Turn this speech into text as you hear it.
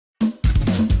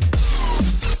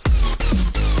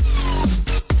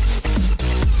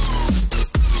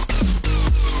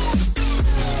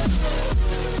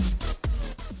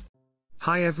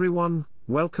Hi everyone,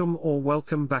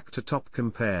 welcome back to Top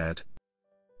Compared.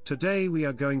 Today we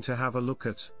are going to have a look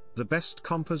at the best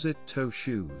composite toe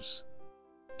shoes.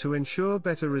 To ensure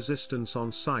better resistance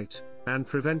on site and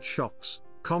prevent shocks,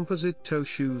 composite toe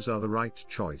shoes are the right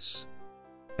choice.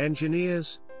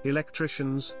 Engineers,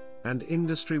 electricians, and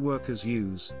industry workers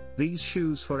use these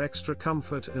shoes for extra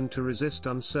comfort and to resist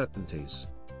uncertainties.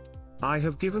 I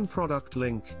have given product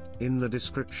link in the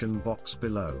description box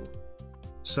below.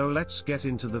 So let's get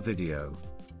into the video.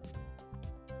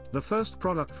 The first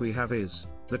product we have is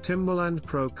the Timberland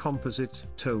Pro Composite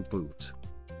Toe Boot.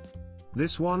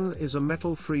 This one is a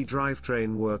metal-free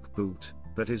drivetrain work boot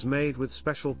that is made with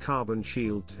special carbon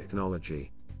shield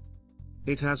technology.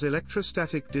 It has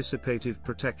electrostatic dissipative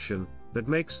protection that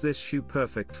makes this shoe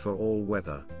perfect for all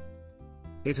weather.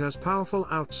 It has powerful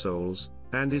outsoles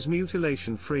and is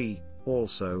mutilation-free.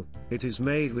 Also, it is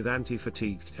made with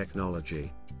anti-fatigue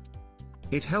technology.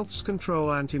 It helps control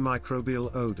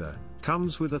antimicrobial odor,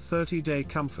 comes with a 30-day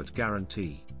comfort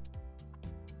guarantee.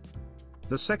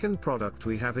 The second product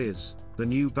we have is the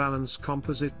New Balance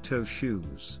Composite Toe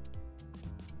Shoes.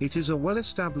 It is a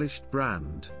well-established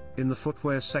brand in the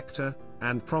footwear sector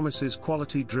and promises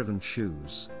quality-driven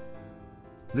shoes.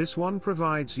 This one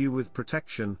provides you with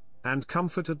protection and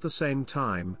comfort at the same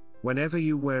time whenever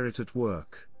you wear it at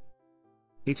work.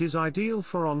 It is ideal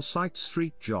for on-site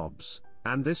street jobs,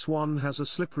 and this one has a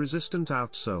slip-resistant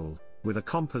outsole with a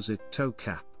composite toe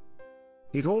cap.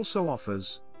 It also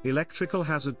offers electrical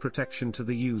hazard protection to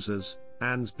the users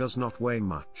and does not weigh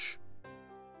much.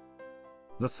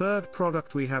 The third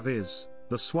product we have is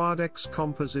the SUADEX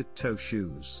Composite Toe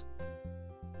Shoes.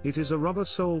 It is a rubber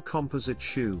sole composite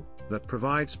shoe that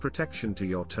provides protection to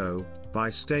your toe by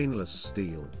stainless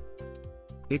steel.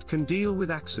 It can deal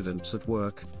with accidents at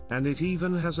work, and it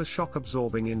even has a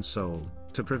shock-absorbing insole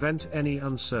to prevent any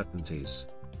uncertainties.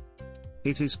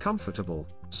 It is comfortable,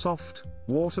 soft,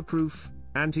 waterproof,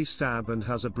 anti-stab and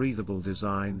has a breathable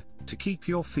design to keep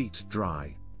your feet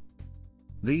dry.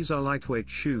 These are lightweight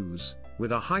shoes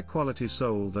with a high-quality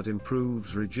sole that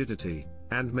improves rigidity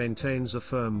and maintains a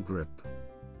firm grip.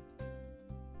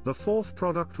 The fourth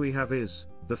product we have is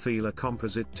the Fila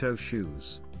Composite Toe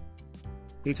Shoes.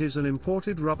 It is an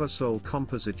imported rubber sole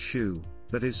composite shoe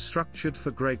that is structured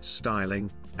for great styling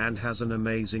and has an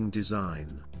amazing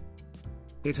design.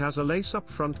 It has a lace-up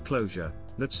front closure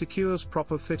that secures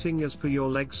proper fitting as per your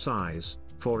leg size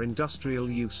for industrial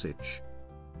usage.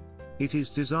 It is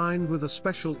designed with a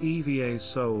special EVA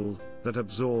sole that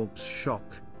absorbs shock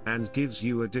and gives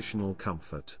you additional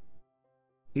comfort.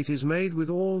 It is made with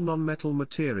all non-metal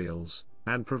materials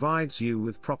and provides you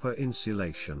with proper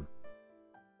insulation.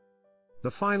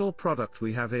 The final product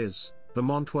we have is the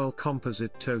Montwell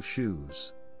Composite Toe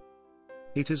Shoes.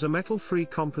 It is a metal-free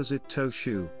composite toe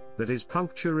shoe that is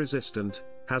puncture-resistant,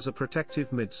 has a protective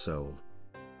midsole.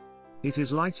 It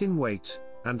is light in weight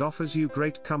and offers you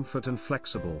great comfort and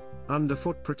flexible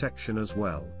underfoot protection as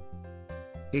well.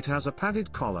 It has a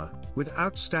padded collar with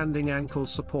outstanding ankle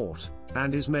support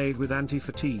and is made with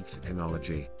anti-fatigue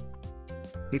technology.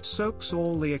 It soaks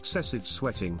all the excessive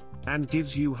sweating and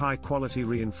gives you high-quality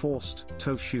reinforced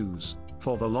toe shoes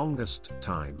for the longest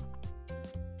time.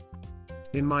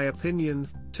 In my opinion,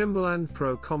 Timberland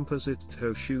Pro Composite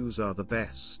Toe Shoes are the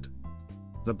best.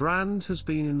 The brand has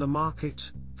been in the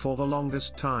market for the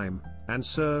longest time and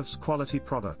serves quality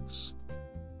products.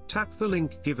 Tap the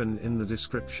link given in the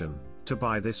description to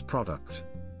buy this product.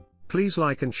 Please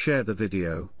like and share the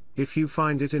video if you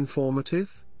find it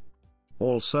informative.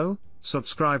 Also,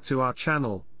 subscribe to our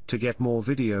channel to get more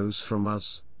videos from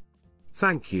us.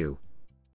 Thank you.